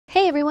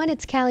everyone,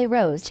 it's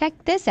CaliRose. Check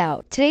this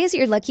out. Today is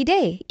your lucky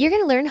day. You're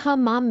gonna learn how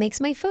mom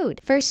makes my food.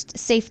 First,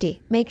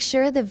 safety. Make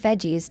sure the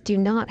veggies do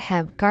not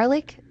have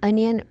garlic,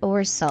 onion,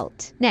 or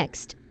salt.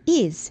 Next,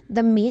 ease.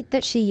 The meat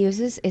that she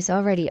uses is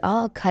already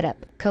all cut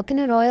up.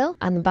 Coconut oil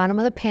on the bottom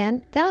of the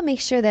pan. That'll make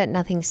sure that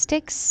nothing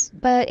sticks,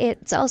 but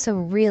it's also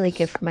really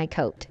good for my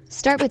coat.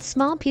 Start with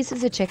small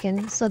pieces of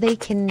chicken so they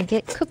can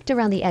get cooked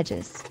around the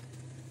edges.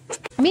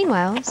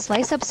 Meanwhile,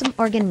 slice up some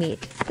organ meat.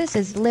 This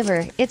is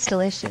liver, it's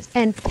delicious,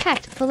 and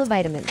packed full of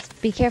vitamins.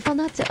 Be careful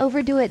not to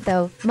overdo it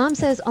though. Mom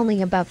says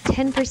only about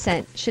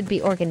 10% should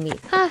be organ meat.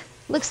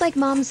 Looks like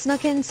Mom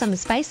snuck in some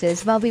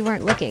spices while we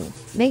weren't looking.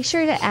 Make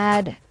sure to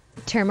add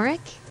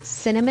turmeric,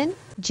 cinnamon,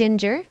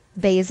 ginger,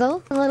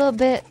 basil, a little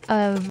bit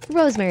of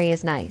rosemary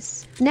is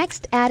nice.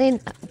 Next, add in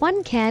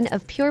 1 can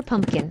of pure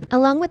pumpkin,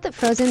 along with the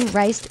frozen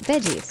riced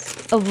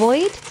veggies.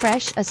 Avoid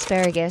fresh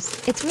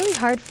asparagus. It's really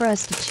hard for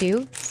us to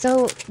chew,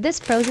 so this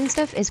frozen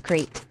stuff is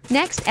great.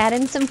 Next, add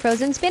in some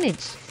frozen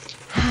spinach.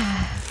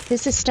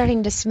 This is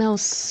starting to smell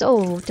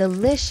so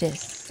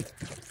delicious.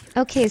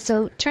 Okay,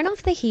 so turn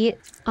off the heat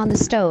on the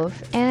stove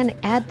and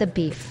add the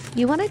beef.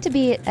 You want it to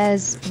be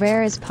as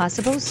rare as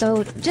possible,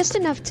 so just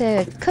enough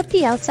to cook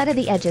the outside of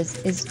the edges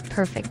is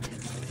perfect.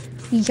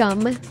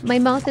 Yum! My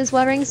mouth is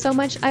watering so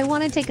much I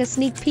want to take a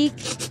sneak peek.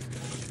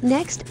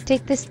 Next,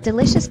 take this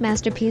delicious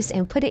masterpiece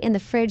and put it in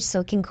the fridge so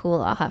it can cool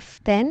off.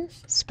 Then,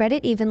 spread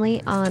it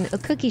evenly on a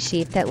cookie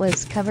sheet that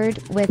was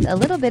covered with a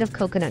little bit of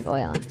coconut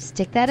oil.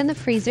 Stick that in the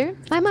freezer.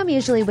 My mom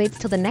usually waits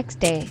till the next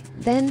day.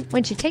 Then,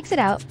 when she takes it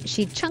out,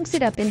 she chunks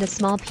it up into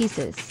small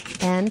pieces.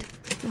 And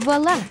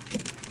voila!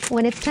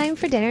 When it's time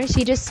for dinner,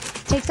 she just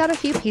takes out a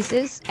few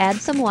pieces,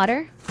 adds some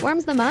water,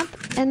 warms them up,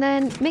 and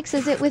then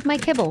mixes it with my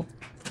kibble.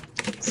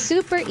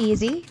 Super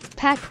easy,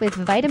 packed with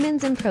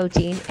vitamins and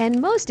protein,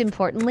 and most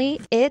importantly,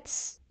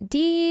 it's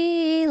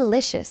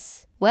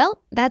delicious.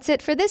 Well, that's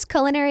it for this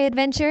culinary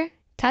adventure.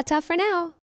 Ta-ta for now.